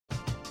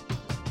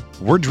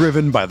We're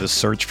driven by the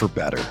search for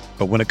better.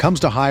 But when it comes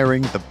to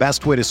hiring, the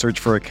best way to search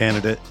for a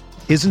candidate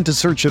isn't to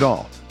search at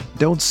all.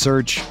 Don't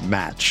search,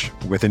 match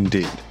with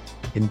Indeed.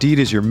 Indeed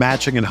is your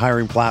matching and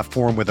hiring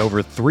platform with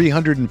over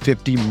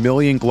 350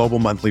 million global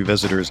monthly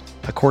visitors,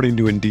 according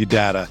to Indeed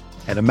data,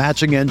 and a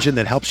matching engine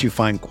that helps you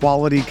find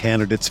quality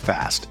candidates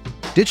fast.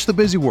 Ditch the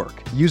busy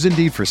work. Use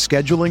Indeed for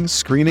scheduling,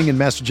 screening, and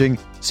messaging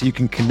so you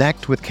can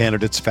connect with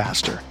candidates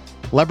faster.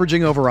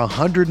 Leveraging over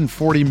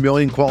 140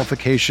 million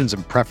qualifications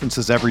and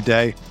preferences every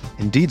day,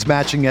 Indeed's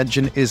matching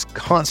engine is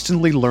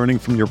constantly learning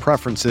from your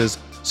preferences,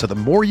 so the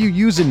more you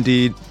use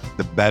Indeed,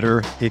 the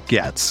better it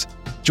gets.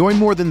 Join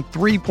more than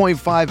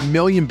 3.5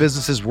 million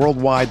businesses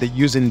worldwide that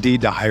use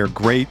Indeed to hire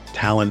great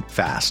talent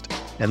fast.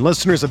 And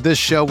listeners of this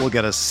show will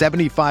get a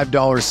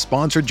 $75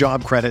 sponsored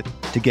job credit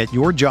to get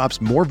your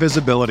jobs more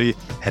visibility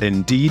at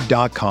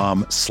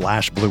Indeed.com/Blue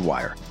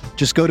Wire.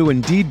 Just go to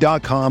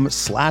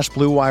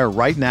Indeed.com/Blue Wire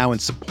right now and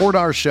support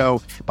our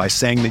show by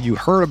saying that you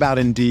heard about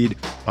Indeed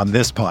on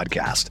this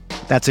podcast.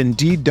 That's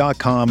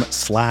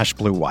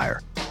Indeed.com/Blue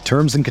Wire.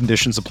 Terms and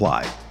conditions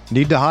apply.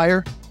 Need to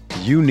hire?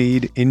 You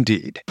need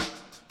Indeed.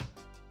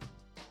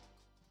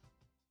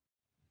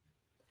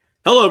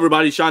 Hello,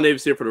 everybody. Sean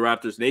Davis here for the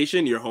Raptors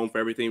Nation, your home for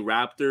everything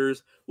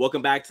Raptors.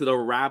 Welcome back to the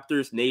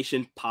Raptors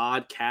Nation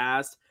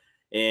podcast.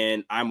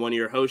 And I'm one of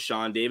your hosts,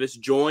 Sean Davis,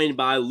 joined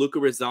by Luca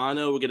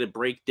Rosano. We're going to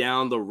break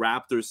down the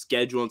Raptors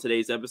schedule in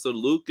today's episode.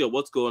 Luca,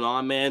 what's going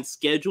on, man?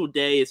 Schedule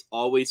day is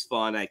always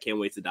fun. I can't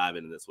wait to dive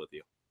into this with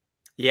you.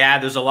 Yeah,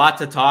 there's a lot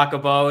to talk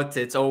about.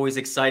 It's always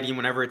exciting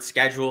whenever it's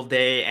schedule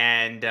day.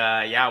 And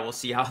we'll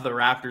see how the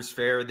Raptors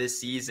fare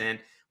this season.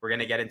 We're going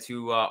to get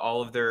into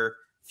all of their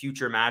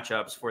future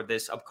matchups for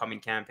this upcoming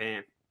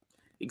campaign.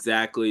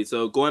 Exactly.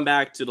 So going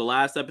back to the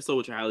last episode,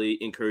 which I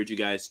highly encourage you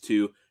guys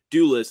to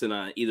do listen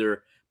on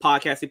either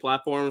podcasting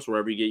platforms,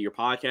 wherever you get your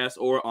podcasts,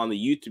 or on the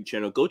YouTube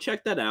channel, go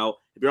check that out.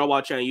 If you're all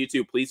watching on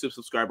YouTube, please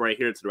subscribe right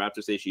here to the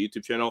Raptor Station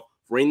YouTube channel.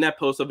 Ring that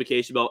post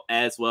notification bell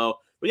as well.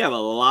 We have a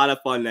lot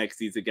of fun next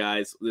season,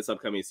 guys, this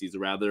upcoming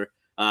season, rather.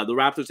 The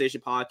Raptor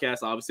Station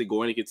podcast, obviously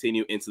going to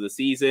continue into the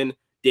season,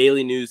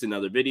 daily news and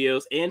other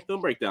videos, and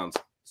film breakdowns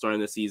starting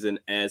the season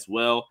as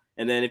well.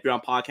 And then if you're on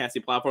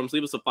podcasting platforms,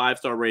 leave us a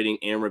 5-star rating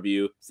and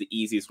review. It's the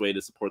easiest way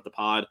to support the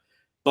pod.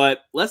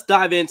 But let's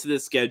dive into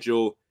this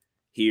schedule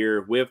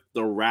here with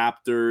the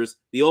Raptors.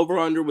 The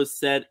over-under was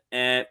set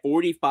at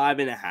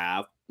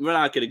 45.5. We're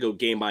not going to go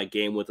game by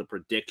game with a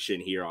prediction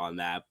here on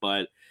that,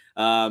 but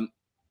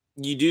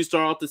you do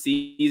start off the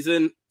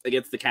season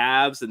against the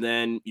Cavs, and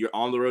then you're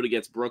on the road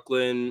against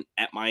Brooklyn,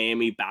 at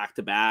Miami,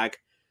 back-to-back.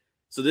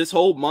 So this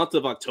whole month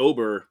of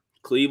October,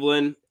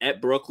 Cleveland,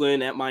 at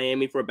Brooklyn, at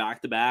Miami for a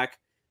back-to-back.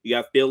 You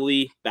got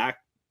Philly back,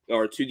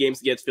 or 2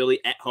 games against Philly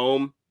at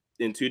home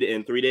in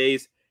 3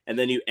 days. And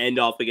then you end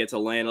off against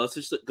Atlanta. Let's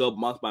just go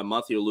month by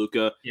month here,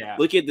 Luca. Yeah.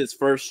 Look at this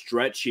first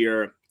stretch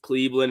here.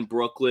 Cleveland,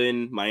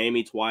 Brooklyn,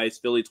 Miami twice,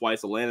 Philly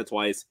twice, Atlanta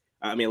twice.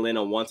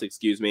 Atlanta once,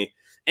 excuse me.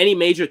 Any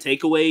major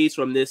takeaways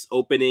from this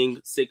opening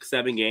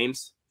 6-7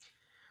 games?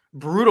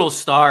 Brutal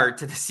start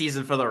to the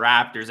season for the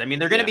Raptors. I mean,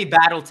 they're going to be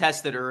battle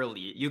tested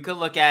early. You could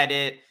look at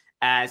it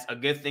as a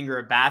good thing or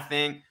a bad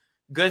thing.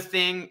 Good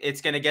thing, it's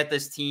going to get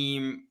this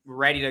team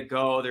ready to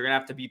go. They're going to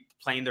have to be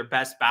playing their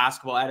best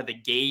basketball out of the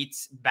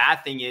gates.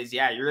 Bad thing is,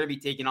 you're going to be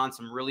taking on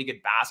some really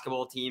good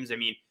basketball teams. I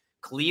mean,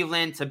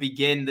 Cleveland to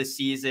begin the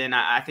season,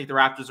 I think the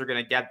Raptors are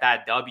going to get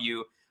that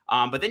W.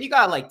 But then you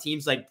got like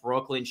teams like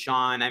Brooklyn,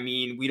 Sean. I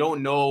mean, we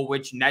don't know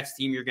which Nets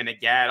team you're going to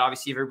get.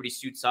 Obviously, if everybody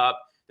suits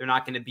up, they're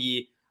not going to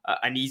be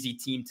an easy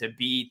team to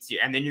beat.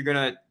 And then you're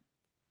going to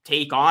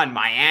take on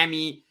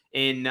Miami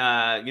in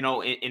a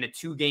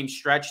 2-game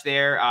stretch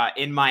there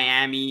in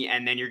Miami,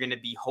 and then you're going to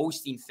be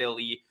hosting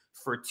Philly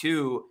for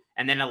 2,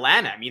 and then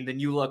Atlanta. I mean, the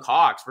new look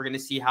Hawks. We're going to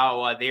see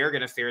how they're going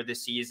to fare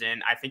this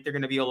season. I think they're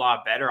going to be a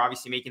lot better.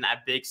 Obviously, making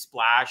that big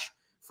splash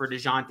for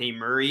DeJounte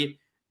Murray.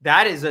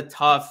 That is a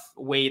tough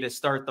way to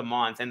start the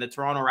month, and the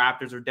Toronto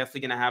Raptors are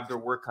definitely going to have their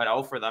work cut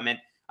out for them. And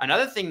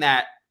another thing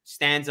that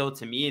stands out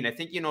to me, and I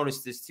think you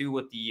noticed this too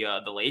with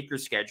the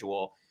Lakers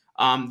schedule.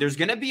 There's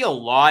going to be a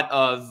lot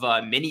of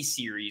mini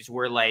series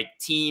where like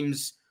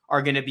teams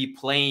are going to be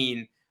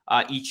playing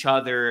each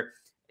other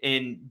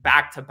in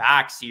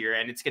back-to-backs here,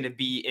 and it's going to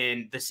be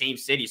in the same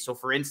city. So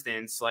for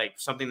instance, like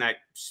something that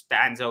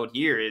stands out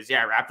here is,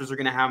 Raptors are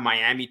going to have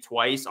Miami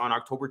twice on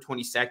October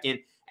 22nd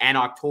and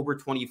October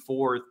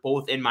 24th,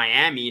 both in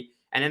Miami.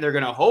 And then they're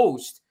going to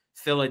host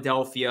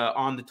Philadelphia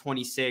on the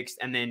 26th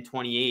and then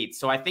 28th.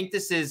 So I think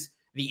this is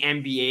the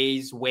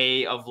NBA's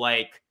way of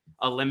like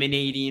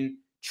eliminating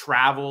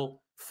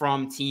travel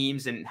from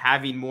teams and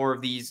having more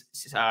of these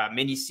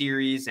mini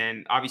series,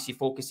 and obviously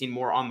focusing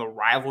more on the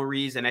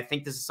rivalries. And I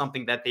think this is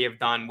something that they have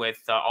done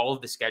with all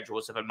of the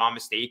schedules, if I'm not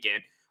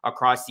mistaken,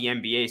 across the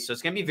NBA. So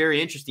it's going to be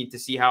very interesting to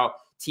see how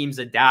teams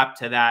adapt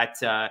to that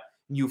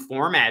new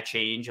format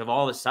change of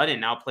all of a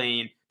sudden now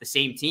playing the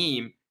same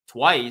team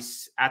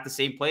twice at the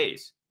same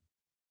place.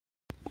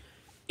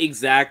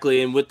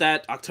 Exactly. And with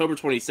that October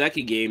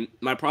 22nd game,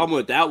 my problem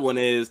with that one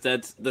is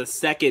that's the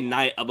second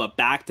night of a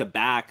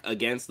back-to-back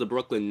against the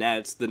Brooklyn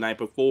Nets the night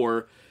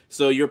before.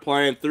 So you're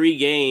playing 3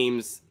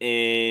 games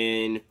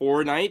in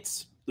 4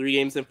 nights. 3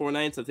 games in 4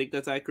 nights. I think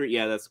that's accurate.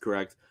 Yeah, that's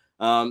correct.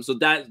 So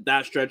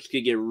that stretch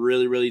could get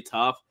really, really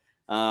tough.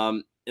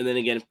 And then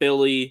again,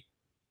 Philly,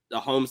 the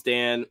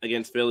homestand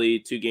against Philly,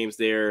 2 games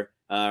there,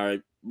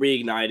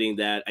 reigniting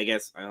that. I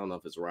guess, I don't know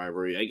if it's a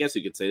rivalry. I guess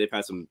you could say they've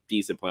had some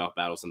decent playoff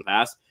battles in the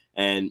past,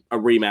 and a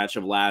rematch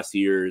of last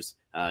year's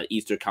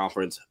Eastern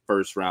Conference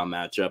first round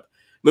matchup.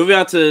 Moving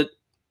on to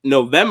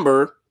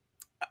November,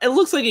 it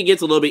looks like it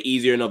gets a little bit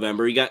easier in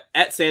November. You got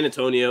at San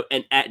Antonio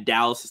and at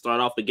Dallas to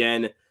start off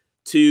again.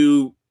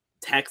 2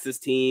 Texas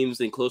teams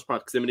in close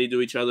proximity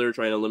to each other,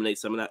 trying to eliminate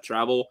some of that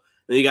travel.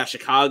 Then you got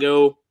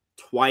Chicago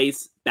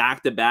twice,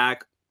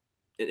 back-to-back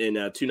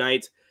in 2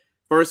 nights.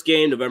 First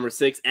game, November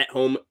 6th at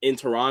home in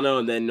Toronto,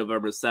 and then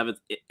November 7th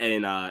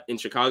in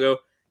Chicago.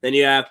 Then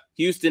you have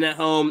Houston at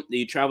home.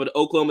 You travel to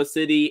Oklahoma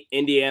City,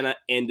 Indiana,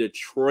 and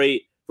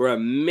Detroit for a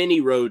mini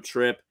road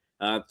trip.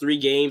 3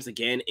 games,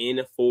 again,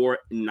 in 4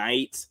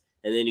 nights.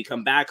 And then you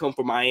come back home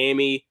for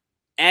Miami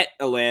at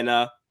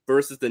Atlanta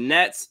versus the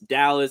Nets,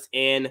 Dallas,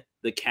 and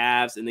the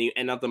Cavs. And then you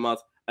end up the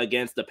month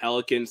against the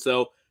Pelicans.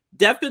 So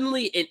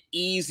definitely an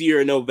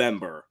easier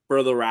November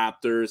for the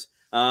Raptors.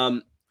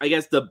 I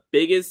guess the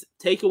biggest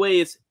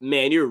takeaway is,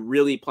 man, you're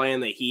really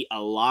playing the Heat a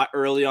lot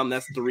early on.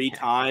 That's 3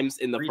 times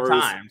in the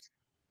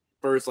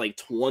first like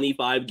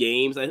 25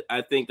 games.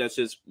 I think that's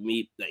just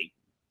me. Like,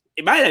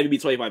 it might even be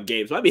 25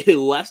 games. It might be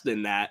less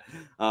than that,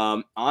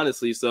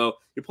 honestly. So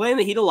you're playing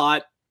the Heat a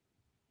lot.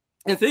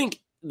 I think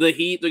the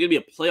Heat, they're going to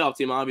be a playoff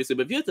team, obviously.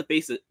 But if you have to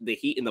face the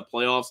Heat in the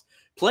playoffs,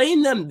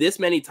 playing them this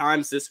many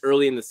times this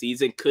early in the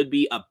season could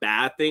be a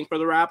bad thing for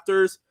the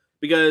Raptors.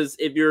 Because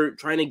if you're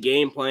trying to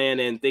game plan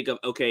and think of,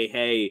 okay,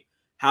 hey,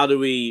 how do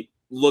we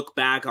look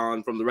back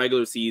on from the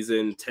regular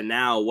season to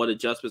now? What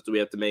adjustments do we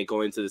have to make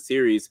going into the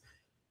series?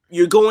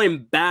 You're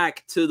going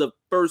back to the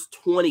first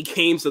 20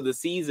 games of the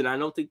season. I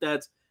don't think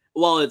that's,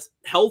 well, it's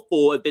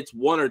helpful if it's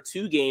 1 or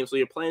 2 games. So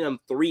you're playing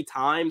them 3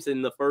 times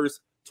in the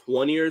first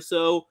 20 or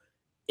so.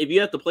 If you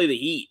have to play the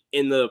Heat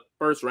in the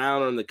first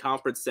round or in the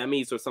conference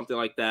semis or something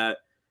like that,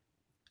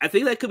 I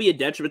think that could be a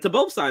detriment to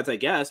both sides, I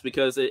guess,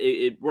 because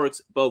it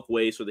works both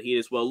ways for the Heat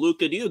as well.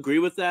 Luca, do you agree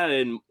with that?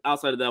 And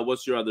outside of that,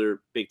 what's your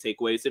other big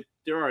takeaways, if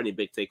there are any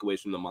big takeaways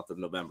from the month of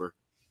November?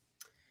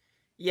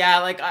 Yeah,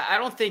 like I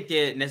don't think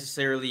it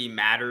necessarily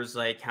matters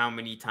like how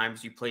many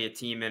times you play a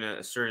team in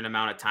a certain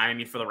amount of time. I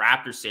mean, for the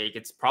Raptors' sake,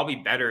 it's probably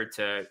better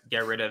to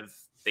get rid of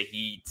the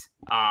Heat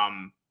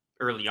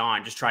early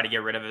on. Just try to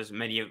get rid of as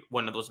many of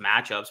one of those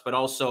matchups, but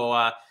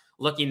also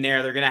looking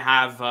there, they're going to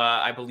have,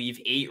 I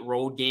believe, 8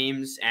 road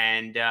games.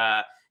 And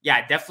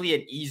yeah, definitely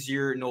an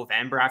easier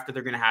November after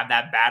they're going to have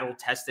that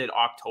battle-tested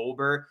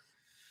October.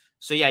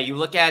 So yeah, you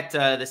look at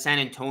the San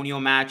Antonio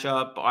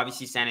matchup.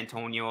 Obviously, San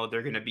Antonio,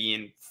 they're going to be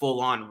in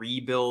full-on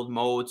rebuild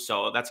mode.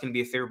 So that's going to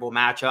be a favorable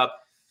matchup.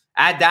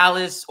 At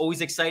Dallas,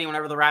 always exciting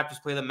whenever the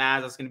Raptors play the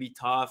Mavs. That's going to be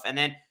tough. And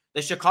then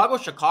the Chicago.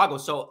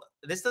 So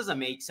this doesn't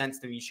make sense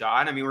to me,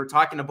 Sean. I mean, we're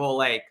talking about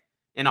like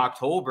in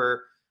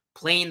October,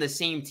 playing the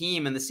same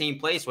team in the same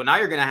place. Well, now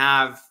you're going to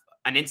have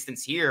an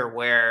instance here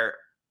where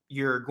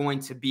you're going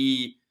to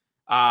be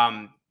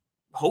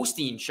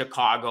hosting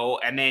Chicago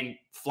and then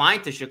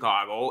flying to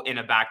Chicago in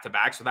a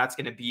back-to-back. So that's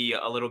going to be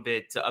a little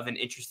bit of an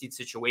interesting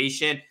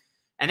situation.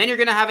 And then you're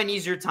going to have an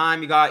easier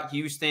time. You got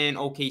Houston,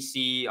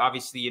 OKC,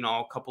 obviously, you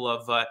know, a couple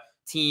of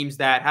teams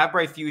that have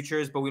bright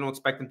futures, but we don't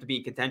expect them to be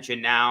in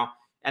contention now.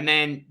 And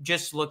then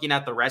just looking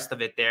at the rest of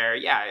it there,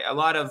 yeah, a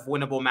lot of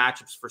winnable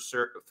matchups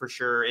for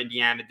sure.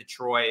 Indiana,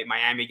 Detroit,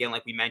 Miami again,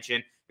 like we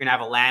mentioned. You're going to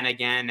have Atlanta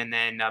again and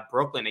then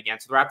Brooklyn again.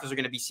 So the Raptors are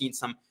going to be seeing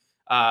some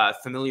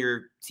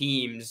familiar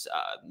teams,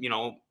 you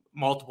know,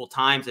 multiple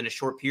times in a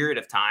short period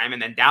of time.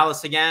 And then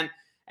Dallas again.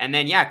 And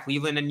then, yeah,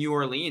 Cleveland and New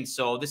Orleans.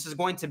 So this is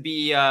going to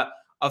be a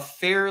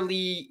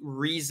fairly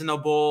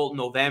reasonable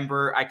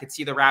November. I could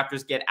see the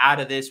Raptors get out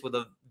of this with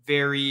a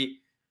very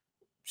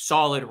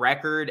solid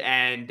record,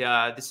 and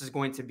this is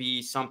going to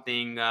be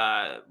something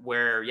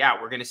where,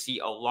 yeah, we're going to see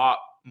a lot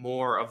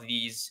more of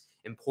these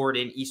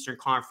important Eastern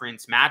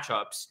Conference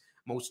matchups,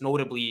 most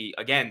notably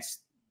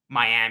against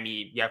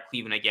Miami. You have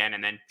Cleveland again,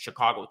 and then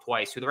Chicago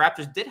twice, who the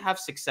Raptors did have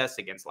success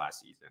against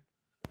last season.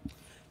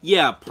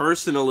 Yeah,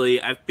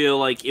 personally, I feel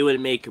like it would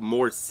make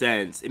more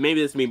sense, and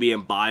maybe this may be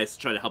biased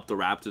to try to help the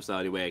Raptors out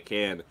any way I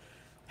can,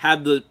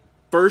 have the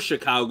first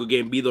Chicago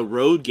game be the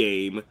road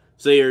game,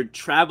 so you're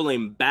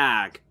traveling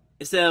back.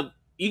 Instead of,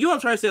 you get what I'm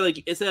trying to say,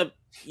 like, instead of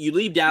you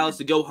leave Dallas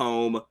to go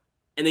home,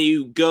 and then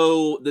you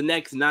go the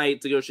next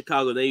night to go to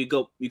Chicago, then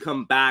you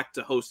come back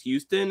to host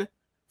Houston,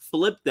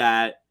 flip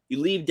that, you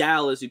leave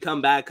Dallas, you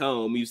come back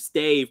home, you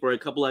stay for a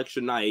couple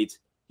extra nights,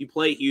 you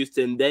play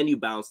Houston, then you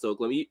bounce to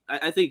Oklahoma.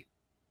 I think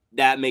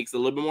that makes a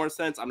little bit more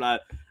sense. I'm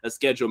not a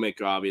schedule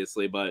maker,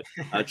 obviously, but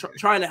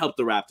trying to help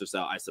the Raptors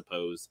out, I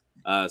suppose.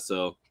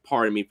 So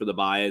pardon me for the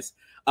bias.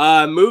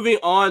 Moving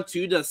on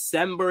to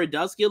December, it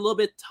does get a little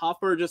bit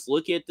tougher. Just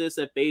look at this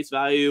at face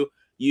value.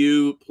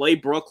 You play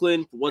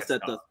Brooklyn. What's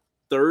that? The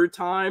third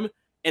time.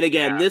 And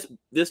again,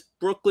 this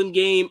Brooklyn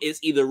game is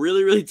either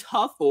really, really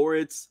tough or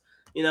it's,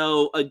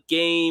 a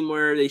game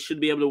where they should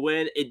be able to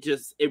win.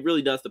 It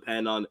really does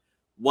depend on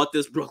what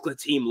this Brooklyn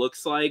team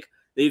looks like.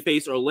 They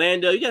face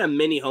Orlando. You got a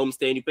mini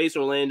homestand. You face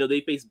Orlando. They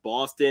face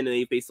Boston, and then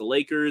you face the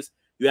Lakers.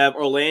 You have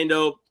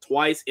Orlando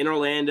twice in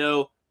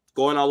Orlando,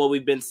 going on what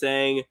we've been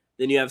saying.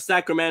 Then you have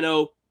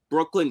Sacramento,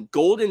 Brooklyn,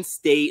 Golden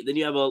State. Then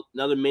you have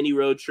another mini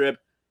road trip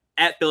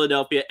at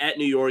Philadelphia, at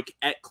New York,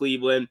 at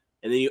Cleveland.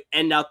 And then you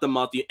end out the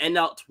month. You end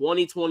out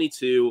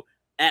 2022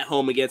 at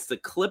home against the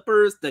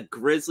Clippers, the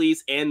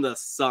Grizzlies, and the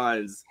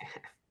Suns.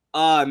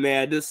 Oh,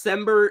 man.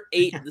 December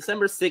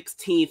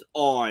 16th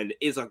on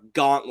is a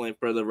gauntlet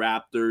for the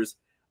Raptors.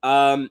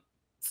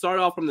 Start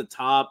off from the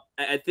top.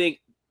 I think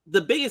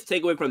the biggest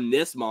takeaway from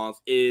this month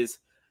is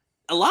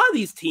a lot of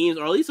these teams,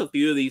 or at least a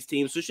few of these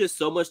teams, there's just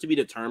so much to be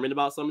determined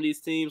about some of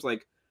these teams.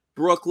 Like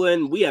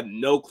Brooklyn, we have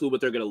no clue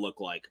what they're going to look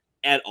like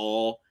at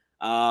all.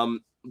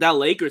 That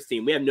Lakers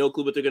team, we have no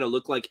clue what they're going to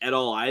look like at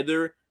all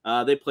either.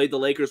 They played the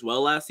Lakers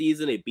well last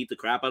season. They beat the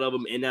crap out of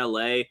them in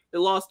LA. They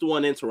lost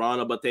one in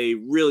Toronto, but they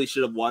really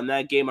should have won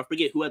that game. I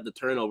forget who had the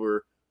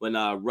turnover when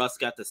Russ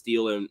got the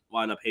steal and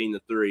wound up hitting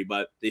the three,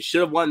 but they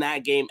should have won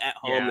that game at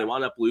home. Yeah. They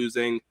wound up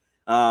losing.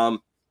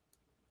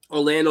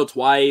 Orlando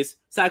twice,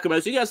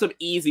 Sacramento. So you got some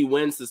easy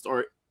wins to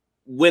start,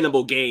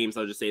 winnable games,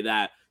 I'll just say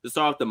that, to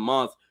start off the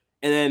month.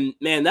 And then,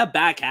 man, that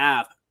back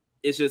half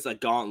is just a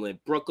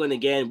gauntlet. Brooklyn,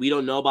 again, we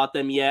don't know about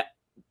them yet.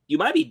 You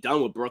might be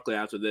done with Brooklyn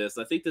after this.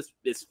 I think this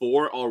is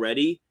 4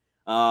 already.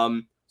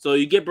 So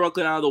you get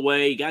Brooklyn out of the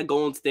way. You got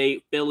Golden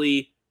State,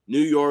 Philly,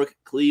 New York,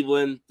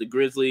 Cleveland, the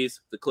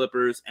Grizzlies, the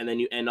Clippers, and then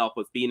you end off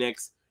with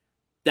Phoenix.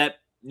 That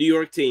New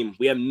York team,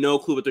 we have no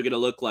clue what they're going to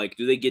look like.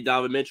 Do they get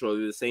Donovan Mitchell? Are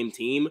they the same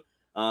team?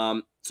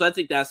 So I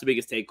think that's the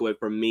biggest takeaway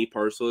from me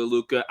personally,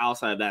 Luca,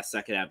 outside of that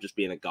second half just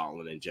being a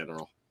gauntlet in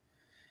general.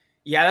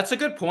 Yeah, that's a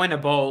good point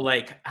about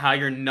like how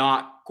you're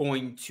not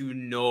going to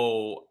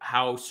know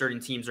how certain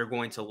teams are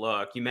going to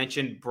look. You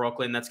mentioned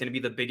Brooklyn. That's going to be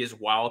the biggest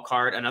wild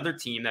card. Another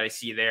team that I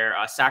see there,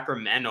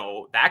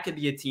 Sacramento, that could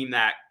be a team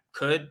that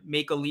could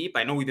make a leap.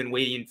 I know we've been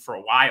waiting for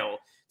a while.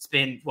 It's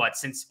been,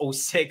 since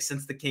 2006,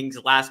 since the Kings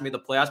last made the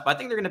playoffs, but I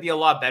think they're going to be a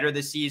lot better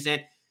this season.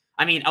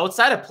 I mean,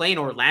 outside of playing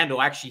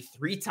Orlando actually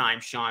 3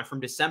 times, Sean,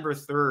 from December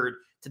 3rd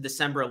to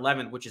December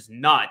 11th, which is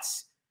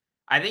nuts,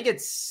 I think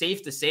it's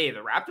safe to say the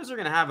Raptors are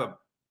going to have a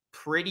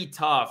pretty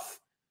tough,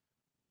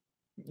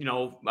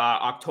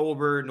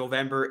 October,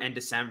 November, and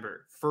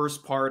December,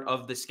 first part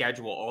of the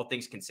schedule, all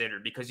things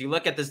considered, because you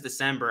look at this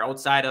December,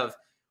 outside of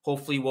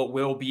hopefully what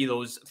will be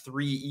those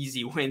 3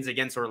 easy wins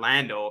against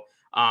Orlando,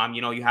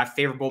 you have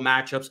favorable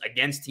matchups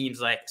against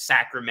teams like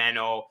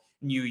Sacramento,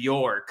 New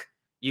York.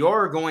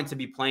 You're going to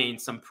be playing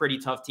some pretty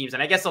tough teams.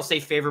 And I guess I'll say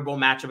favorable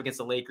matchup against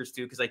the Lakers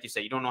too, because like you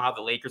said, you don't know how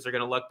the Lakers are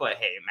going to look. But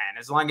hey, man,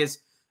 as long as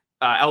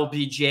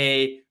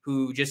LBJ,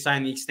 who just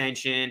signed the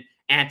extension,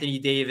 Anthony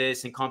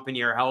Davis and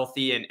company are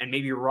healthy, and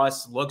maybe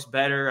Russ looks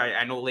better.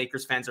 I know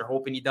Lakers fans are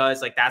hoping he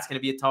does. Like, that's going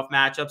to be a tough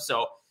matchup.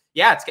 So,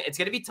 yeah, it's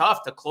going to be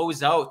tough to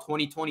close out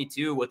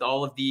 2022 with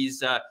all of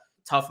these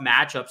tough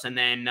matchups. And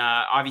then,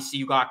 obviously,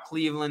 you got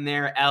Cleveland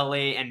there,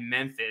 LA, and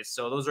Memphis.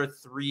 So those are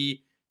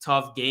 3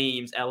 tough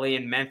games, LA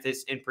and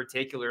Memphis in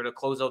particular, to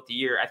close out the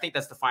year. I think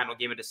that's the final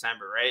game of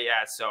December, right?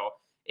 Yeah, so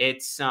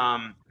it's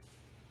going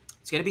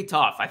to be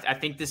tough. I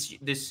think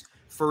this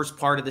first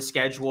part of the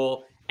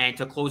schedule, and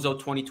to close out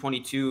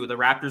 2022, the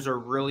Raptors are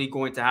really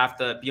going to have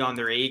to be on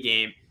their A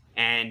game,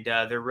 and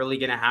they're really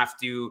going to have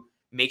to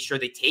make sure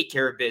they take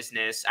care of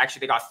business.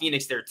 Actually, they got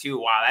Phoenix there too.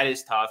 Wow, that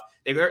is tough.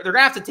 They're going to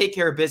have to take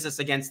care of business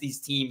against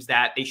these teams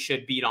that they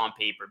should beat on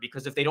paper,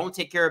 because if they don't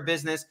take care of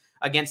business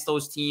against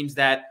those teams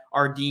that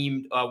are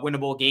deemed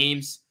winnable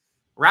games,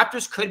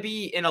 Raptors could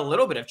be in a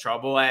little bit of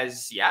trouble,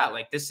 as,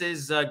 this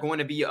is going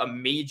to be a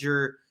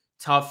major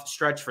tough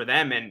stretch for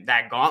them. And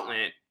that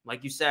gauntlet,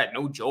 like you said,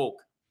 no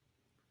joke.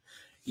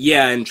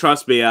 Yeah, and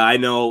trust me, I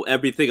know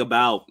everything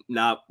about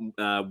not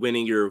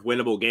winning your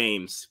winnable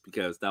games,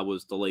 because that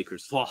was the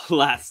Lakers' fault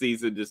last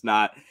season, just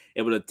not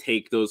able to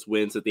take those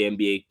wins that the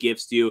NBA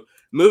gifts you.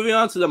 Moving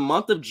on to the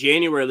month of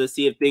January, let's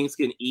see if things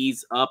can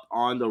ease up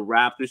on the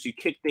Raptors. You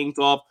kick things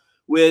off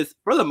with,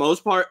 for the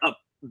most part, a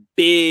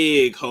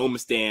big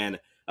homestand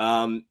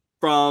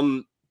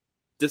from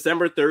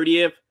December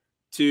 30th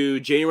to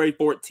January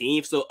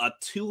 14th, so a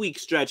 2-week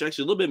stretch,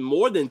 actually a little bit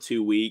more than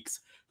 2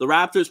 weeks. The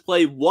Raptors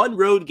play 1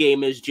 road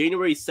game as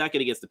January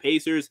 2nd against the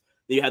Pacers.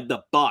 Then you had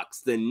the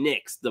Bucks, the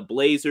Knicks, the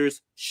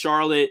Blazers,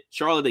 Charlotte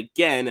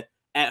again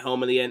at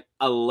home, and then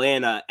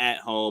Atlanta at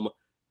home.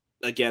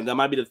 Again, that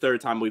might be the 3rd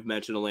time we've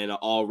mentioned Atlanta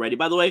already.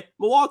 By the way,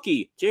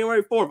 Milwaukee,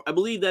 January 4th. I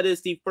believe that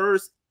is the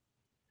first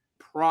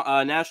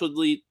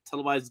nationally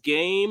televised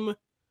game.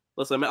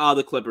 Listen,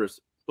 the Clippers.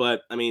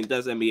 But,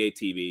 that's NBA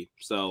TV.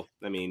 So,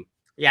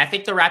 yeah, I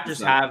think the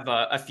Raptors have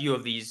a few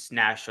of these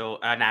national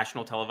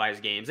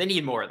televised games. They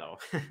need more, though.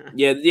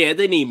 yeah,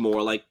 they need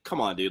more. Like, come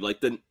on, dude. Like,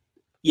 that's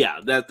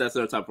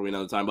another time for me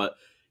another time. But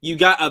you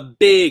got a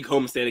big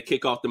homestand to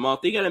kick off the month.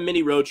 You got a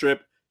mini road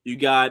trip You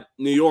got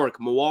New York,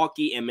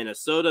 Milwaukee, and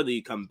Minnesota. Then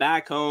you come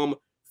back home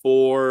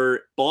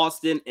for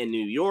Boston and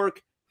New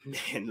York.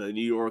 Man, the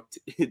New York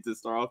to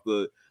start off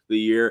the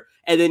year.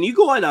 And then you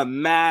go on a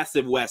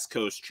massive West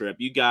Coast trip.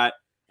 You got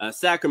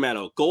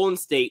Sacramento, Golden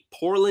State,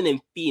 Portland,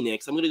 and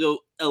Phoenix. I'm going to go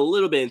a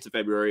little bit into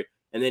February.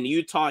 And then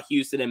Utah,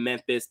 Houston, and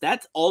Memphis.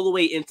 That's all the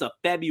way into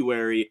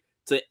February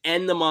to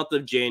end the month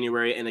of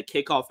January. And to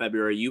kick off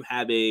February, you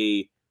have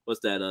a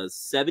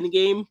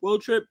 7-game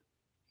road trip?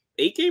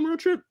 8-game road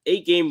trip?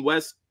 8-game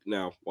West.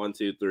 No, 1,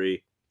 2,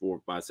 3,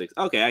 4, 5, 6.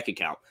 Okay, I can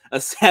count. A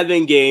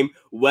 7-game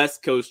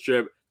West Coast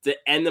trip to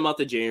end the month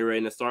of January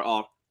and to start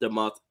off the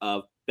month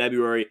of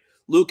February.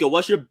 Luca,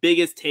 what's your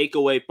biggest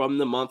takeaway from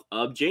the month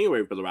of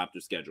January for the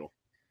Raptors schedule?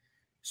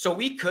 So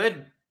we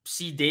could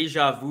see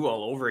deja vu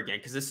all over again,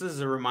 because this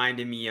is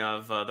reminding me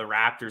of the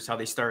Raptors, how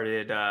they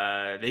started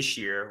this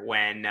year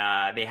when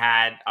they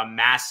had a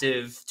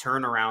massive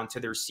turnaround to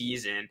their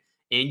season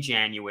in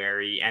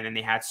January, and then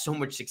they had so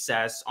much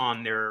success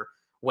on their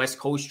West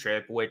Coast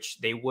trip, which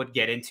they would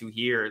get into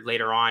here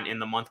later on in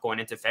the month going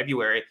into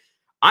February.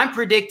 I'm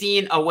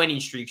predicting a winning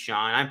streak,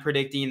 Sean. I'm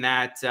predicting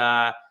that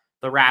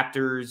the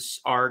Raptors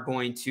are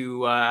going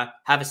to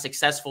have a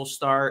successful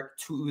start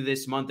to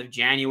this month of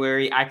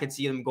January. I could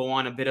see them go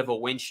on a bit of a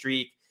win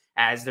streak,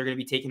 as they're going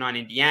to be taking on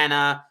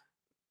Indiana.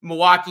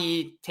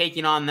 Milwaukee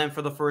taking on them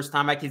for the first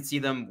time. I could see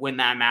them win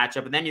that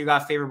matchup. And then you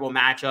got favorable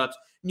matchups.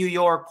 New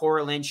York,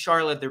 Portland,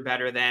 Charlotte, they're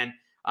better than.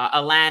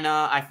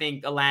 Atlanta, I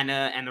think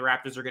Atlanta and the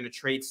Raptors are going to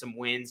trade some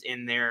wins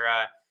in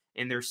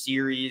their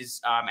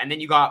series. And then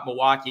you got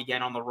Milwaukee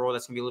again on the road.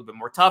 That's going to be a little bit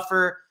more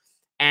tougher.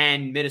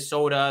 And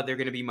Minnesota, they're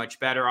going to be much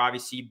better.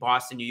 Obviously,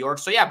 Boston, New York.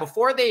 So, yeah,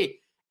 before they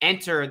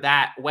enter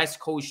that West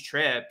Coast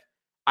trip,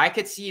 I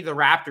could see the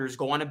Raptors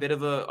go on a bit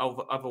of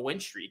a win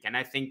streak. And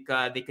I think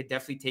they could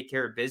definitely take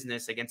care of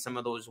business against some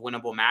of those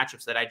winnable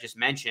matchups that I just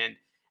mentioned.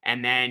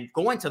 And then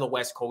going to the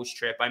West Coast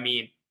trip, I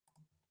mean,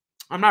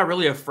 I'm not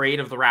really afraid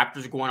of the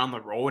Raptors going on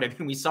the road. I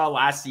mean, we saw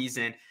last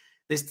season,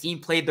 this team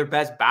played their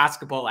best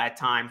basketball at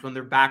times when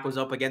their back was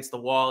up against the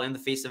wall in the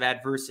face of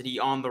adversity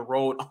on the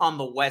road on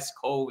the West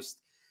Coast.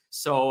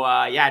 So,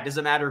 yeah, it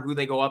doesn't matter who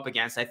they go up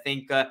against. I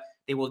think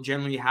they will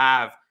generally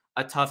have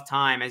a tough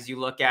time as you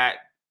look at,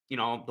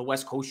 the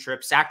West Coast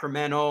trip.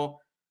 Sacramento,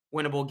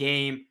 winnable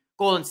game.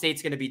 Golden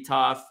State's going to be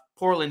tough.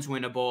 Portland's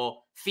winnable.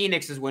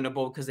 Phoenix is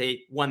winnable because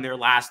they won their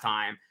last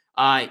time.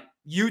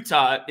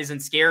 Utah isn't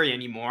scary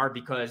anymore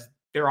because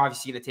they're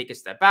obviously going to take a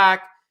step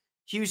back.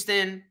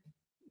 Houston,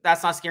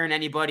 that's not scaring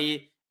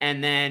anybody.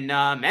 And then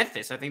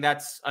Memphis, I think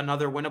that's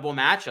another winnable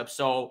matchup.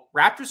 So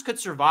Raptors could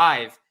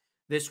survive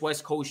this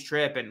West Coast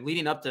trip. And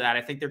leading up to that,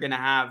 I think they're going to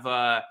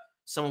have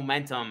some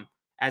momentum,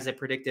 as I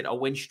predicted, a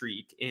win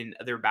streak in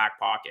their back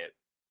pocket.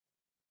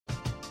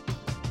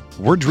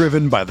 We're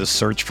driven by the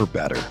search for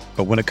better.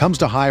 But when it comes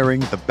to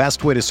hiring, the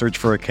best way to search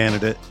for a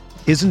candidate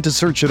isn't to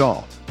search at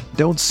all.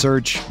 Don't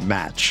search,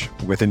 match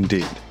with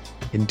Indeed.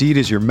 Indeed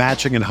is your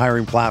matching and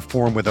hiring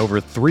platform with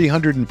over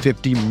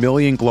 350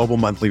 million global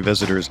monthly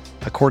visitors,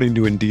 according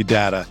to Indeed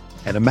data,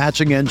 and a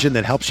matching engine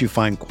that helps you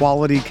find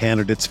quality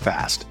candidates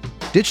fast.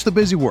 Ditch the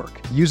busy work.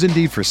 Use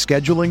Indeed for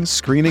scheduling,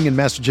 screening, and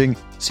messaging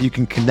so you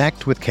can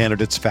connect with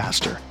candidates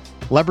faster.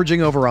 Leveraging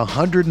over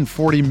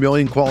 140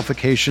 million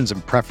qualifications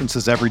and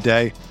preferences every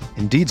day,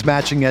 Indeed's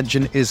matching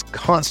engine is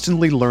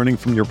constantly learning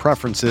from your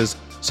preferences,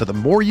 so the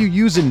more you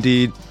use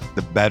Indeed,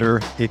 the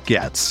better it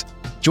gets.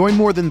 Join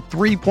more than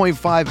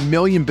 3.5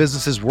 million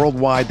businesses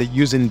worldwide that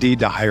use Indeed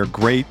to hire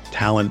great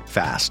talent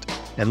fast.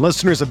 And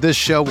listeners of this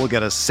show will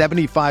get a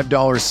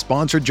 $75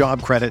 sponsored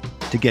job credit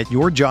to get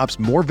your jobs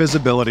more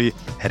visibility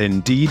at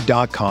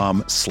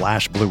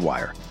Indeed.com/Blue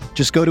Wire.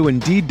 Just go to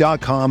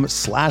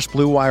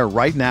Indeed.com/Blue Wire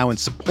right now and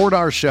support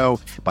our show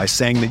by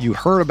saying that you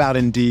heard about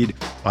Indeed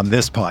on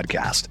this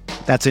podcast.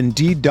 That's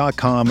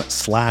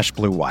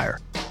Indeed.com/Blue Wire.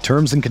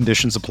 Terms and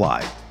conditions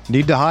apply.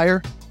 Need to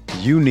hire?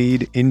 You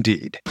need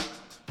Indeed.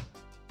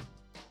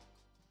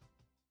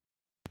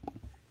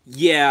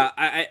 Yeah,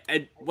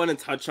 I want to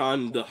touch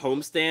on the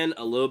homestand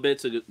a little bit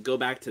to go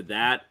back to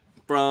that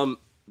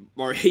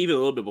or even a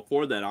little bit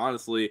before that,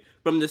 honestly.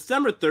 From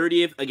December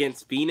 30th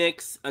against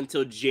Phoenix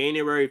until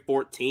January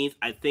 14th,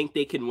 I think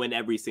they can win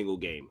every single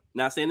game.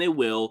 Not saying they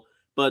will,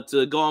 but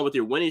to go on with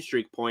your winning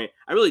streak point,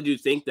 I really do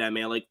think that,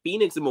 man. Like,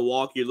 Phoenix and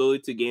Milwaukee are literally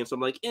 2 games, so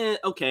I'm like,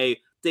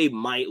 okay, they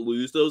might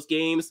lose those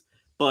games.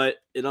 But,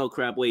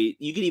 wait,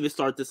 you can even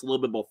start this a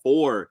little bit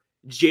before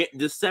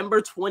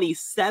December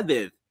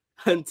 27th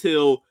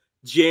until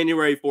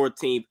January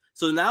 14th.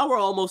 So now we're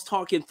almost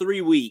talking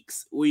 3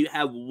 weeks. We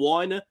have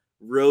 1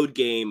 road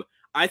game.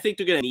 I think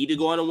they're going to need to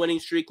go on a winning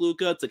streak,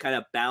 Luca, to kind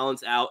of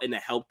balance out and to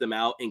help them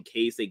out in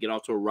case they get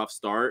off to a rough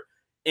start.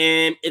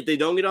 And if they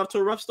don't get off to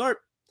a rough start,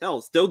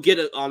 hell, still get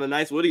it on a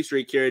nice winning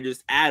streak here and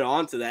just add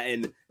on to that.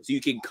 And so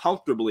you can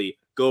comfortably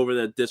go over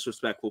the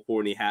disrespectful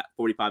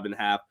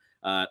 45.5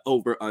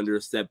 over under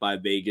set by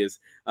Vegas.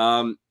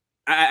 I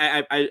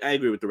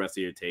agree with the rest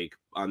of your take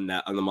on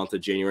that, on the month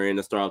of January and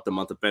to start off the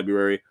month of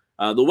February.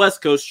 The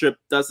West Coast trip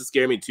doesn't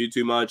scare me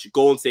too much.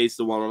 Golden State's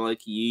the one where I'm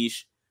like,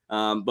 yeesh.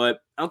 But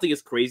I don't think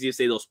it's crazy to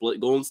say they'll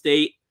split Golden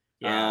State.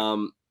 Yeah.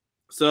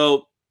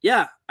 So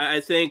yeah,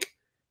 I think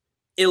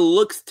it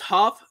looks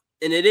tough,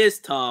 and it is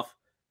tough,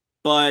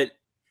 but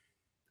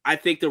I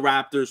think the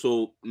Raptors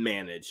will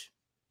manage.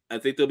 I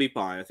think they'll be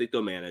fine. I think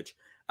they'll manage.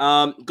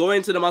 Going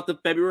into the month of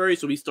February,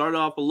 so we started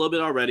off a little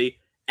bit already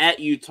at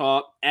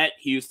Utah, at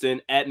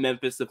Houston, at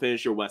Memphis to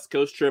finish your West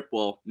Coast trip.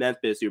 Well,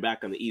 Memphis, you're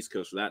back on the East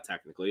Coast for that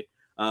technically.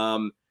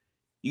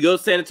 You go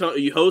San Antonio,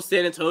 you host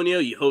San Antonio,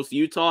 you host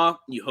Utah,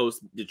 you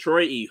host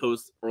Detroit, you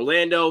host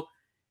Orlando,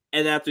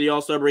 and after the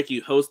All-Star break,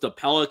 you host the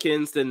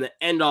Pelicans. Then the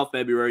end of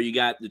February, you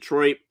got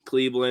Detroit,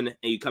 Cleveland,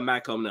 and you come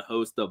back home to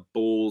host the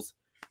Bulls.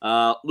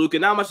 Luka,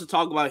 not much to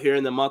talk about here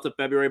in the month of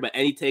February, but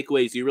any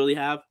takeaways you really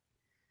have?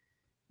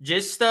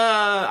 Just,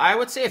 I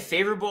would say a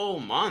favorable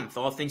month,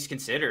 all things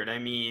considered. I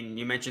mean,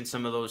 you mentioned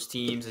some of those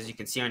teams, as you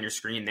can see on your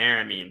screen there.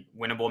 I mean,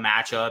 winnable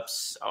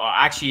matchups.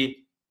 Actually,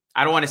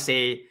 I don't want to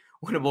say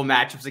winnable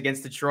matchups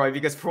against Detroit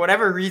because for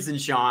whatever reason,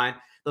 Sean,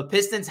 the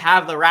Pistons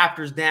have the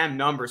Raptors' damn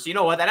number. So you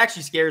know what? That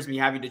actually scares me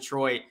having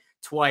Detroit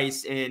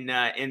twice in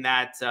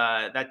that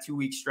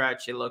 2-week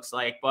stretch, it looks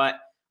like. But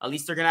at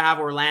least they're going to have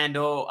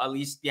Orlando. At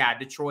least, yeah,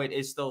 Detroit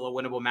is still a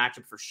winnable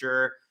matchup for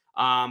sure.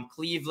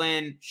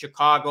 Cleveland,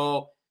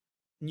 Chicago,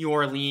 New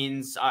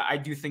Orleans, I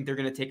do think they're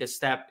going to take a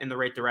step in the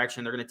right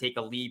direction. They're going to take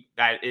a leap.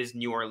 That is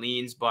New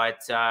Orleans. But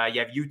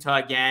you have Utah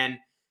again,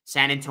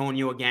 San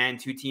Antonio again,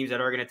 two teams that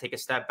are going to take a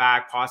step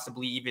back,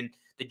 possibly even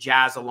the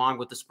Jazz along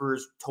with the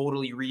Spurs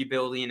totally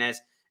rebuilding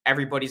as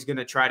everybody's going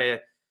to try to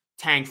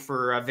tank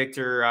for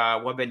Victor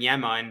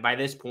Wembanyama. And by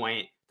this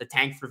point, the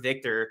tank for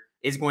Victor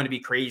is going to be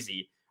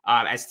crazy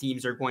as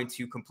teams are going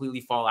to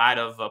completely fall out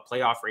of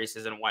playoff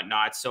races and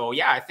whatnot. So,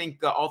 yeah, I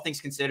think all things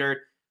considered,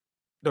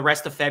 the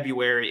rest of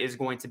February is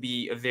going to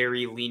be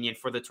very lenient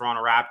for the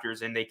Toronto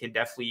Raptors, and they can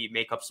definitely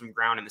make up some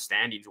ground in the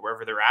standings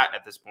wherever they're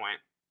at this point.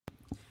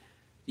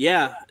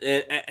 Yeah,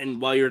 and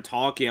while you're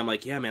talking, I'm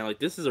like, yeah, man, like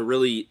this is a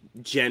really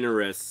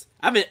generous.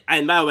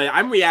 And by the way,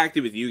 I'm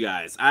reacting with you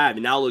guys. I have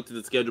now looked at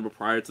the schedule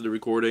prior to the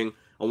recording.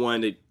 I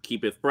wanted to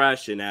keep it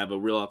fresh and have a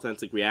real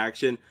authentic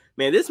reaction.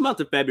 Man, this month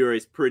of February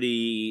is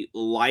pretty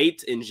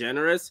light and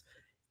generous.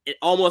 It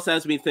almost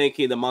has me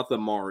thinking the month of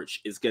March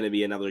is going to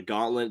be another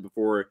gauntlet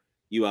before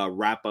you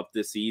wrap up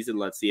this season.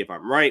 Let's see if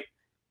I'm right.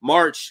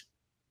 March,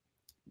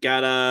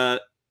 got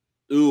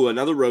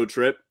another road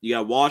trip. You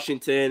got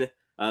Washington,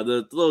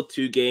 the little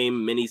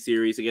 2-game mini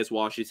series against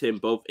Washington,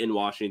 both in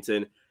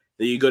Washington.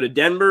 Then you go to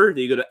Denver,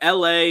 then you go to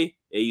LA,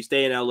 and you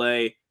stay in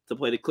LA to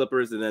play the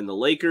Clippers and then the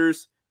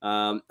Lakers.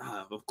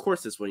 Of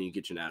course, that's when you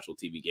get your national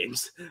TV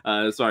games.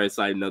 Sorry,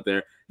 side note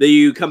there. Then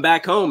you come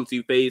back home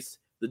to face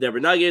the Denver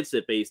Nuggets,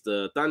 to face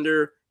the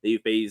Thunder, then you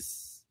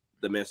face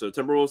the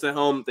Minnesota Timberwolves at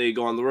home. They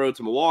go on the road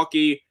to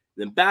Milwaukee,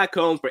 then back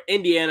home for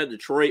Indiana,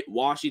 Detroit,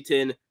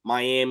 Washington,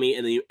 Miami,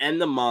 and then you end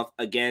the month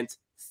against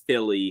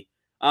Philly.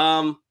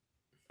 I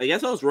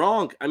guess I was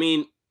wrong. I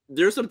mean,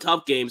 there's some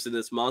tough games in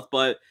this month,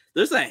 but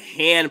there's a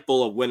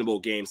handful of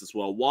winnable games as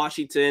well.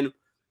 Washington,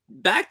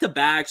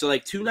 back-to-back, so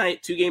like 2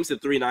 games in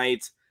 3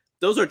 nights.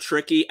 Those are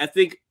tricky. I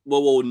think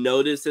what we'll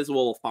notice is what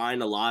we'll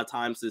find a lot of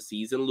times this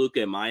season,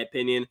 Luka, in my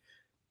opinion,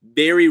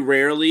 very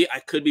rarely, I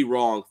could be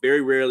wrong,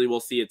 very rarely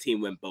we'll see a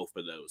team win both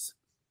of those.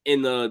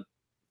 On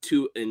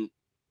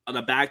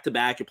a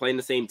back-to-back, you're playing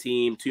the same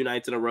team 2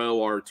 nights in a row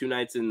or 2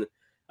 nights in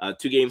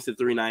 2 games in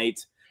 3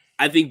 nights.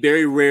 I think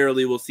very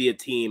rarely we'll see a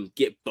team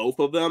get both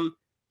of them,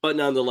 but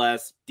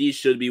nonetheless, these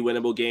should be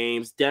winnable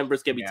games.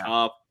 Denver's going to be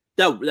tough.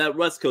 That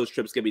West Coast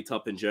trip's going to be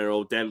tough in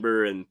general,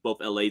 Denver and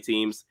both LA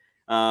teams.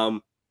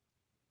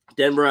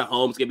 Denver at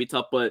home is going to be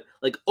tough, but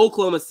like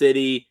Oklahoma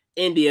City,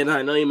 Indiana,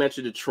 I know you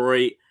mentioned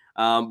Detroit,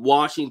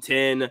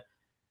 Washington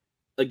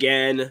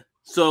again.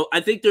 So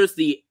I think there's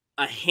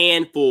a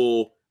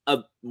handful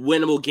of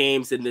winnable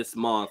games in this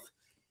month,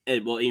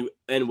 and we'll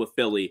end with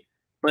Philly.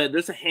 But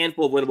there's a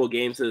handful of winnable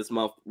games in this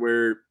month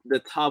where the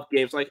tough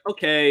games, like,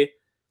 okay,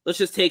 let's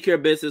just take care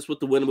of business with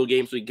the winnable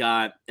games we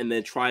got and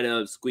then try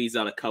to squeeze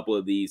out a couple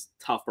of these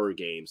tougher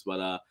games.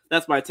 But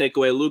that's my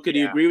takeaway. Luka, do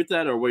you agree with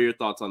that, or what are your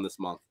thoughts on this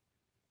month?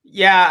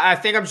 Yeah, I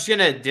think I'm just going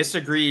to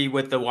disagree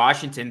with the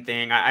Washington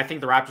thing. I think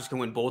the Raptors can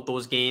win both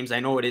those games. I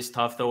know it is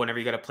tough, though, whenever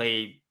you got to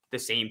play the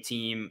same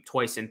team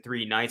twice in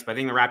 3 nights, but I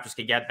think the Raptors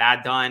could get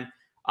that done.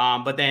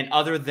 But then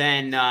other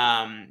than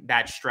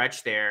that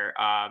stretch there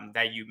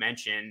that you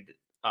mentioned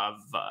of,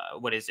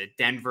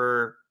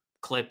 Denver,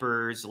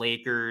 Clippers,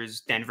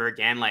 Lakers, Denver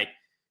again, like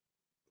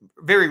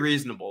very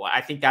reasonable.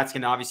 I think that's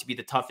going to obviously be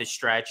the toughest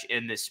stretch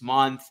in this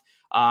month.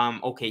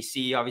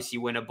 OKC, obviously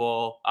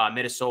winnable.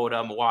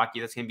 Minnesota, Milwaukee,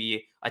 that's going to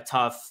be a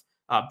tough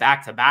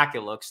back-to-back,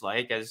 it looks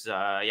like, as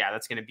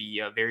that's going to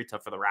be very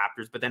tough for the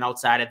Raptors. But then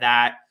outside of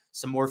that,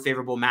 some more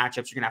favorable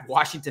matchups. You're going to have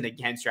Washington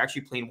again. So you're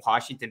actually playing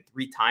Washington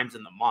 3 times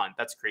in the month.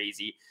 That's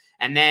crazy.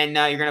 And then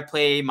you're going to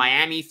play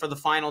Miami for the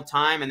final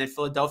time and then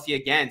Philadelphia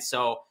again.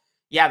 So,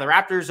 yeah, the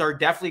Raptors are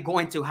definitely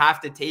going to have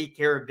to take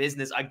care of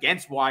business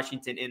against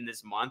Washington in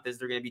this month, as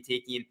they're going to be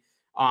taking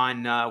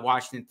on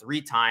Washington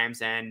 3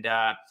 times and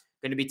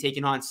going to be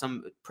taking on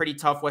some pretty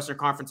tough Western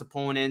Conference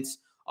opponents.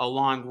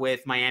 along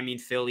with Miami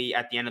and Philly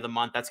at the end of the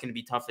month. That's going to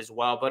be tough as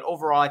well. But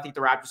overall, I think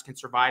the Raptors can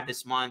survive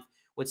this month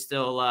with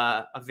still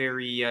a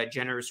very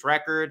generous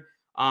record.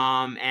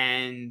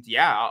 And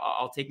yeah,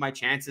 I'll take my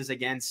chances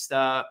against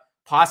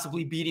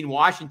possibly beating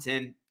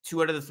Washington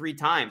 2 out of the 3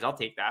 times. I'll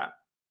take that.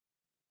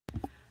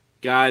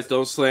 Guys,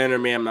 don't slander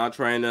me. I'm not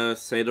trying to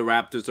say the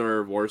Raptors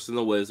are worse than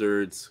the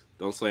Wizards.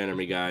 Don't slander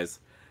me, guys.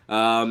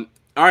 All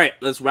right,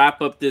 let's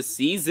wrap up this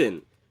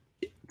season.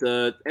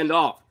 To end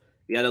off,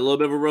 we had a little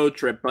bit of a road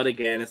trip, but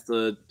again, it's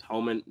the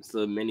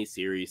mini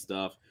series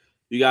stuff.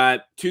 You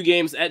got 2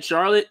 games at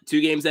Charlotte, 2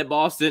 games at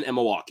Boston, and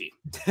Milwaukee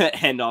to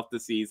end off the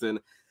season.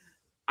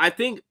 I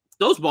think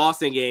those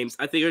Boston games,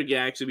 I think, are going to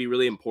actually be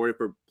really important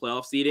for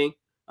playoff seeding.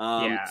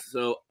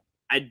 So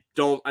I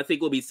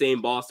think we'll be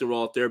saying Boston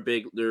roll out their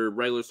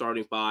regular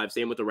starting 5.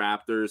 Same with the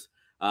Raptors.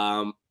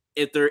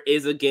 If there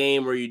is a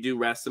game where you do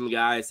rest some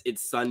guys,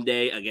 it's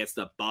Sunday against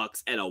the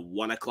Bucks at a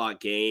 1:00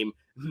 game.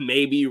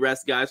 Maybe you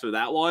rest guys for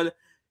that one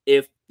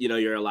if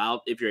you're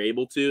allowed, if you're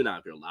able to, not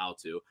if you're allowed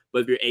to,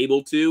 but if you're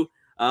able to.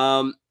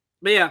 But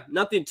yeah,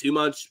 nothing too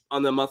much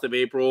on the month of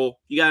April.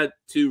 You got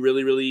 2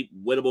 really, really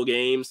winnable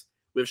games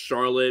with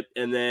Charlotte,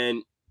 and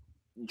then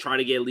try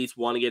to get at least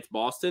 1 against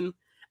Boston.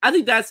 I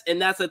think that's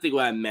I think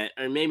what I meant.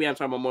 Or maybe I'm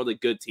talking about more of the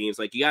good teams.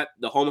 Like you got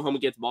the home and home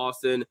against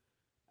Boston.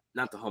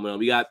 Not the home and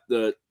home. You got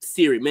the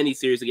mini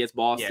series against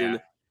Boston. Yeah.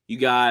 You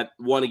got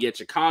 1 against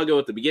Chicago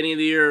at the beginning of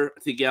the year. I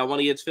think you got 1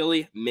 against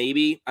Philly.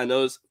 Maybe. I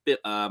know it's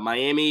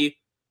Miami,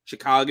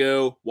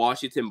 Chicago,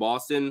 Washington,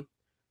 Boston.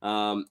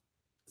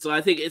 So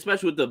I think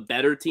especially with the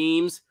better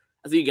teams,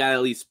 I think you got to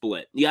at least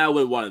split. You got to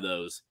win 1 of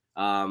those.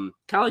 Kind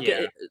of like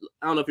I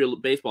don't know if you're a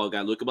baseball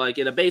guy, Luca, but like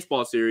in a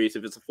baseball series,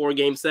 if it's a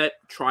 4-game set,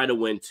 try to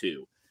win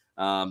 2.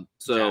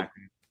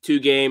 Exactly.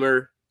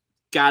 2-gamer,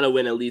 gotta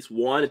win at least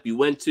 1. If you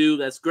win 2,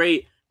 that's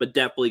great, but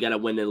definitely gotta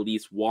win at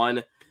least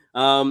 1.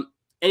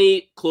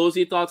 Any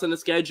closing thoughts on the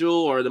schedule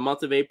or the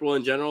month of April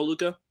in general,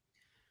 Luca?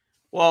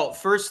 Well,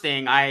 first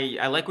thing,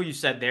 I like what you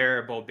said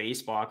there about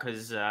baseball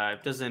because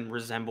it doesn't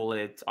resemble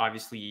it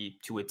obviously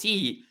to a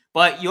T,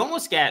 but you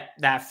almost get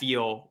that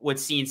feel with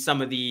seeing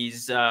some of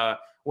these,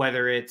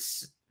 whether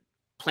it's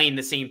playing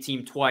the same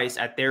team twice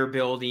at their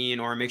building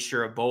or a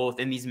mixture of both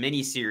in these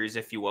mini series,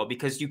 if you will,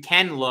 because you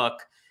can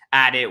look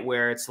at it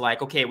where it's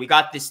like, okay, we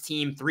got this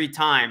team 3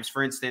 times,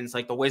 for instance,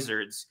 like the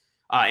Wizards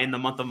in the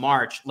month of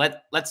March.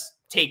 Let's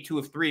take 2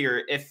 of 3,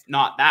 or if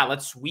not that,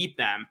 let's sweep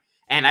them.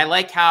 And I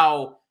like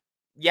how,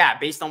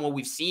 based on what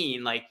we've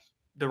seen, like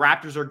the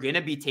Raptors are going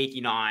to be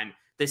taking on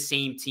the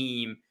same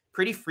team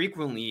pretty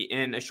frequently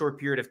in a short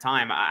period of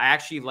time. I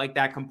actually like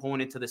that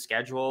component to the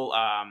schedule.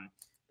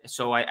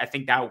 So I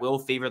think that will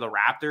favor the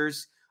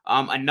Raptors.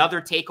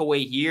 Another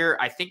takeaway here,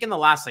 I think in the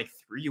last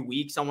 3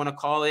 weeks, I want to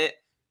call it,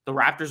 the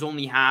Raptors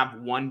only have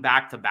 1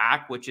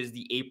 back-to-back, which is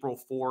the April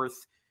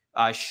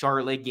 4th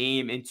Charlotte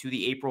game into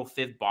the April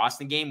 5th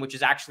Boston game, which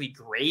is actually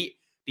great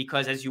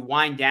because as you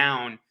wind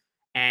down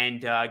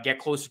and get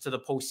closer to the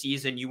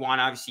postseason, you want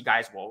obviously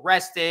guys well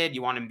rested.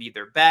 You want them to be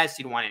their best.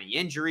 You don't want any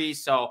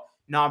injuries. So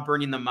not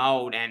burning them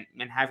out and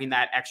having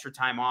that extra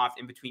time off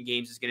in between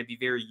games is going to be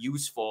very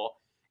useful.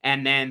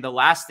 And then the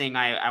last thing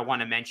I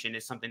want to mention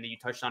is something that you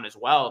touched on as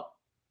well.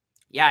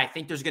 Yeah, I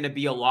think there's going to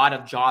be a lot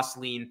of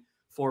jostling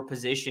for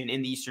position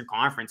in the Eastern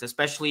Conference,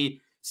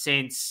 especially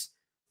since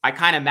I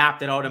kind of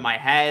mapped it out in my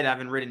head. I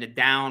haven't written it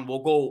down. We'll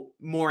go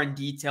more in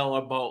detail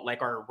about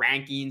our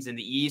rankings in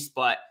the East,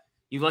 but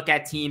you look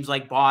at teams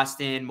like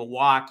Boston,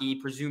 Milwaukee,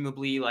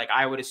 presumably,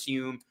 I would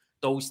assume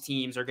those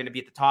teams are going to be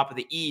at the top of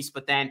the East,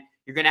 but then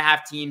you're going to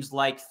have teams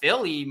like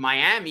Philly,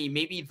 Miami.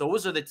 Maybe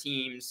those are the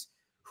teams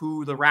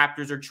who the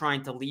Raptors are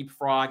trying to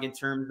leapfrog in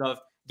terms of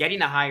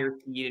getting a higher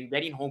seed and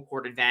getting home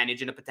court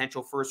advantage in a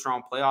potential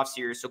first-round playoff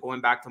series. So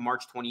going back to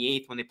March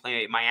 28th when they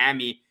play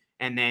Miami,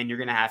 and then you're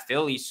going to have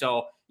Philly.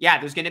 So, yeah,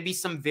 there's going to be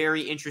some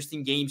very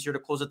interesting games here to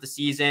close out the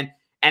season.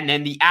 And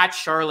then the at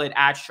Charlotte,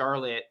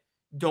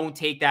 don't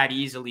take that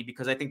easily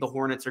because I think the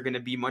Hornets are going to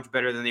be much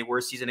better than they were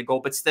a season ago.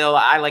 But still,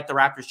 I like the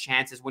Raptors'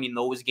 chances winning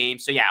those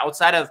games. So, yeah,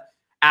 outside of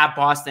at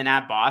Boston,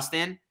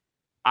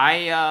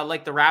 I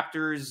like the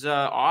Raptors'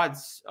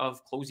 odds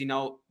of closing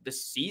out the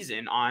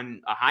season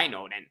on a high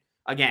note. And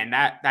again,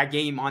 that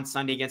game on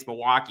Sunday against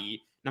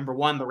Milwaukee, number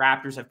 1, the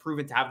Raptors have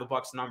proven to have the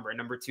Bucks number. And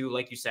number 2,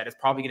 like you said, it's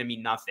probably going to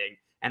mean nothing.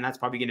 And that's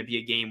probably going to be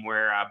a game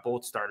where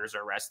both starters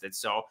are rested.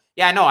 So,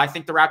 yeah, no, I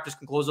think the Raptors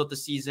can close out the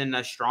season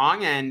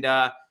strong. And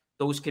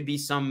those could be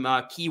some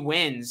key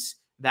wins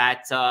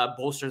that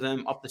bolster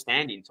them up the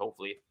standings,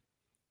 hopefully.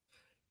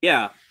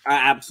 Yeah,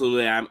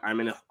 absolutely. I'm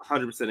in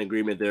 100%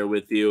 agreement there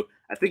with you.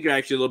 I think you're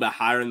actually a little bit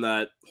higher in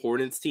the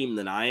Hornets team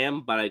than I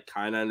am, but I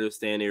kind of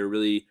understand you're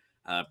really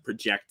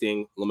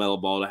projecting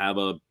LaMelo Ball to have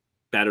a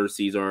better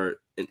season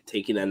and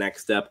taking that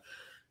next step.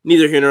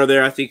 Neither here nor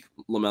there. I think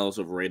LaMelo's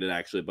overrated,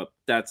 actually, but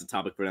that's a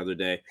topic for another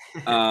day.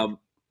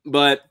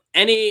 But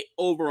any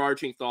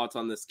overarching thoughts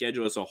on the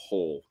schedule as a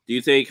whole? Do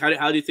you think how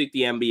do you think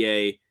the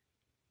NBA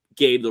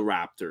gave the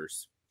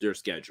Raptors their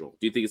schedule?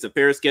 Do you think it's a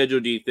fair schedule?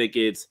 Do you think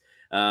it's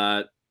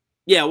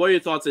Yeah, what are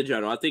your thoughts in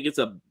general? I think it's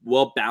a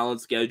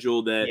well-balanced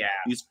schedule that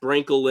you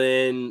sprinkle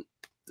in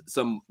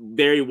some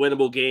very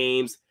winnable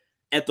games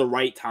at the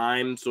right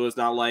time. So it's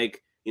not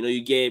like,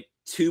 you get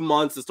 2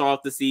 months to start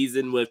off the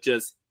season with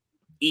just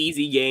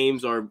easy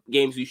games or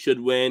games you should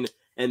win.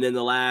 And then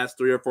the last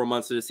 3 or 4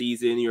 months of the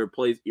season,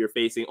 you're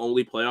facing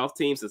only playoff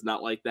teams. It's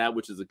not like that,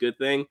 which is a good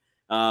thing.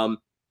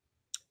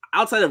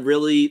 Outside of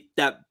really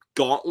that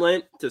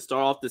gauntlet to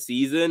start off the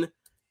season,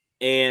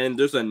 and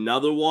there's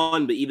another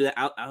one, but even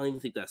I don't even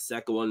think that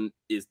second one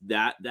is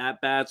that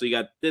bad. So you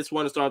got this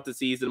one to start the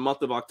season,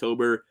 month of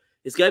October.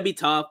 It's gonna be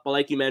tough, but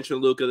like you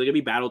mentioned, Luca, they're gonna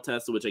be battle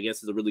tested, which I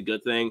guess is a really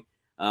good thing.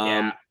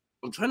 I'm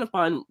trying to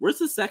find where's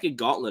the second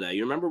gauntlet at.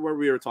 You remember where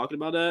we were talking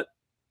about that?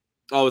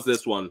 Oh, it's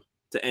this one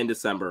to end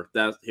December.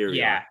 That's here.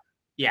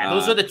 Yeah,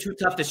 those are the two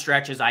toughest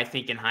stretches, I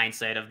think, in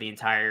hindsight of the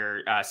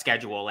entire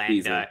schedule.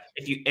 And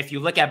if you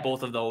look at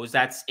both of those,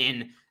 that's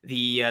in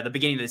the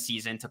beginning of the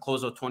season to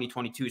close out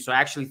 2022. So I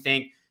actually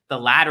think the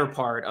latter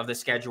part of the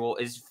schedule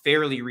is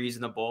fairly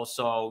reasonable.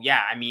 So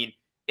yeah, I mean,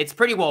 it's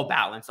pretty well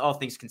balanced, all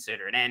things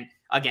considered. And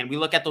again, we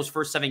look at those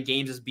first 7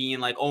 games as being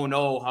like, oh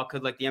no, how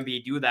could like the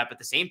NBA do that? But at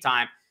the same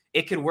time,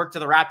 it could work to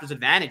the Raptors'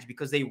 advantage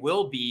because they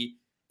will be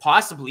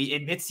possibly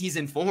in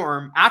midseason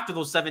form after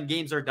those 7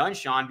 games are done,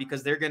 Sean,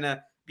 because they're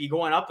gonna be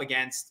going up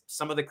against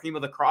some of the cream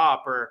of the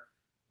crop, or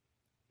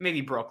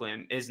maybe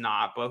Brooklyn is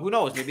not, but who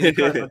knows? Maybe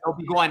they'll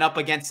be going up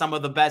against some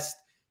of the best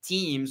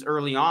teams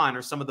early on,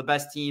 or some of the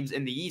best teams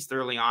in the East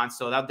early on.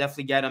 So that'll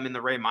definitely get them in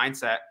the right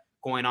mindset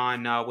going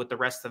on with the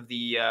rest of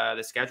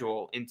the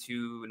schedule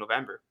into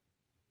November.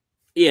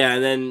 Yeah,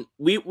 and then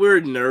we're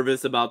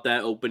nervous about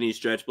that opening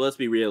stretch, but let's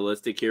be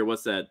realistic here.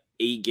 What's that?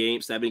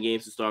 7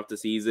 games to start off the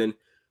season.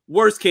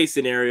 Worst case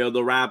scenario,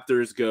 the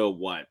Raptors go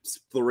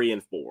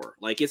 3-4.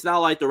 Like, it's not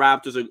like the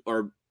Raptors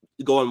are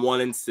going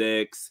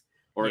 1-6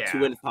 or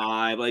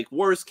 2-5. Like,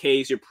 worst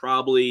case,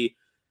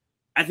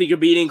 I think you're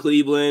beating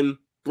Cleveland,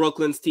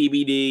 Brooklyn's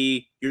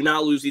TBD. You're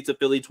not losing to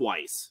Philly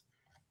twice.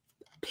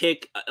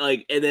 And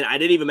then I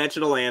didn't even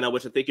mention Atlanta,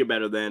 which I think you're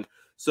better than.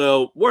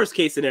 So worst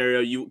case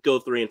scenario, you go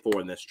 3-4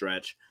 in this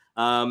stretch.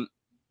 I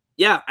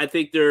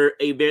think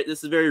this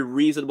is a very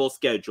reasonable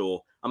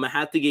schedule. I'm gonna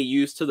have to get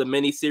used to the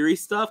mini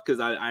series stuff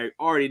because I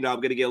already know I'm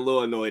gonna get a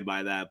little annoyed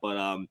by that. But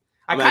I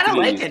kind of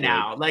like it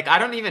now. Like, I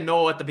don't even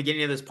know at the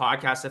beginning of this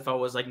podcast if I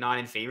was like not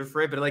in favor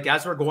for it, but like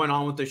as we're going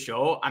on with the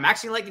show, I'm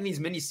actually liking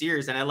these mini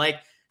series, and I like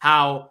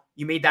how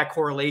you made that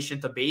correlation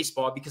to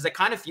baseball because it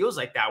kind of feels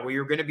like that where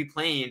you're going to be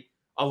playing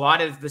a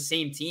lot of the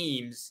same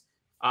teams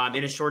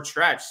in a short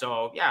stretch.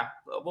 So yeah,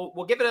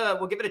 we'll give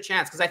it a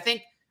chance because I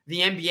think the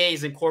NBA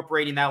is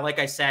incorporating that, like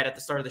I said at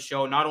the start of the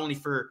show, not only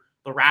for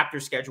the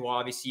Raptors schedule,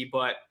 obviously,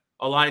 but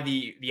a lot of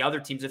the other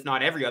teams, if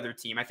not every other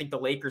team. I think the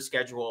Lakers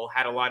schedule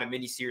had a lot of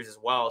mini series as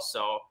well.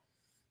 So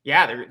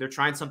yeah, they're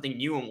trying something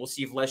new, and we'll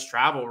see if less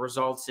travel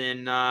results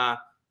in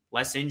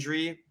less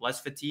injury, less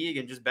fatigue,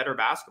 and just better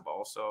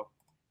basketball. So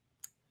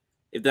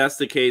if that's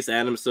the case,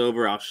 Adam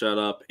Silver, I'll shut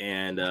up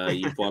and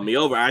you won me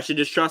over. I should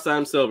just trust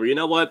Adam Silver. You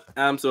know what?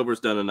 Adam Silver's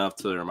done enough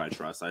to earn my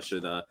trust. I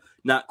should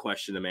not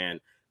question the man.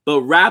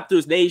 But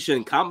Raptors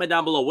Nation, comment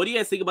down below. What do you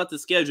guys think about the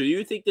schedule? Do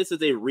you think this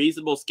is a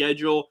reasonable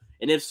schedule?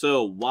 And if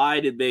so, why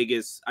did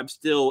Vegas? I'm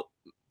still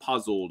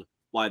puzzled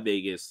why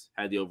Vegas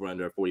had the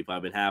over-under at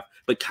 45.5.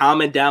 But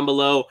comment down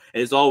below.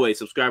 And as always,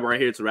 subscribe right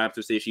here to the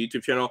Raptor Station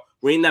YouTube channel.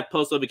 Ring that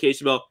post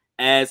notification bell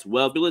as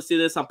well. If you're listening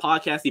to this on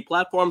podcasting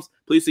platforms,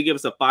 please give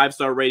us a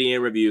 5-star rating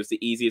and review. It's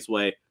the easiest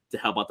way to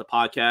help out the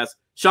podcast.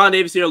 Sean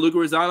Davis here, Luca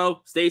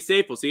Rosano. Stay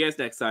safe. We'll see you guys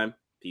next time.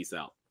 Peace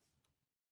out.